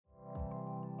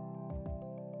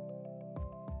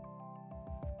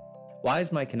Why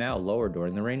is my canal lower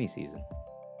during the rainy season?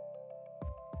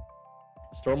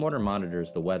 Stormwater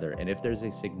monitors the weather, and if there's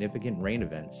a significant rain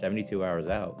event 72 hours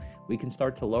out, we can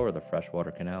start to lower the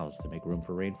freshwater canals to make room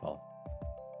for rainfall.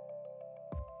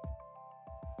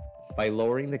 By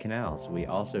lowering the canals, we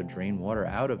also drain water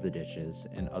out of the ditches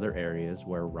and other areas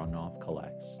where runoff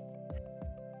collects.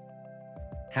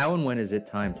 How and when is it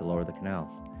time to lower the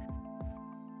canals?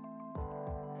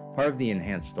 Part of the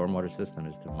enhanced stormwater system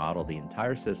is to model the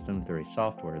entire system through a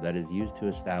software that is used to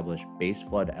establish base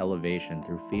flood elevation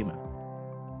through FEMA.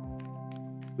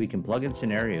 We can plug in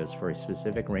scenarios for a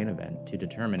specific rain event to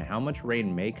determine how much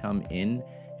rain may come in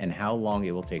and how long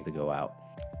it will take to go out.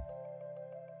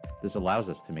 This allows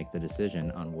us to make the decision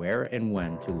on where and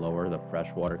when to lower the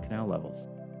freshwater canal levels.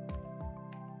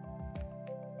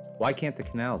 Why can't the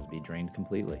canals be drained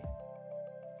completely?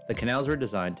 The canals were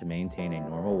designed to maintain a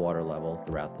normal water level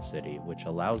throughout the city, which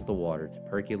allows the water to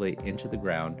percolate into the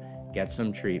ground, get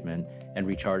some treatment, and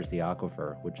recharge the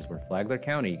aquifer, which is where Flagler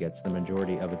County gets the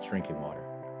majority of its drinking water.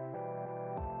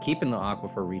 Keeping the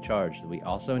aquifer recharged, we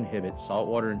also inhibit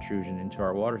saltwater intrusion into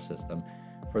our water system.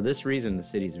 For this reason, the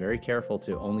city is very careful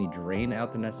to only drain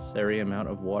out the necessary amount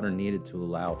of water needed to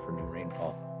allow for new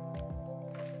rainfall.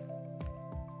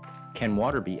 Can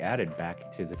water be added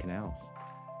back to the canals?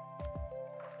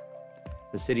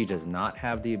 The city does not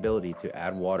have the ability to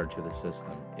add water to the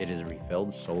system. It is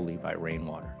refilled solely by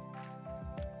rainwater.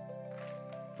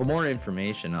 For more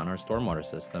information on our stormwater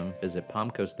system, visit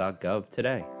palmcoast.gov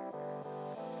today.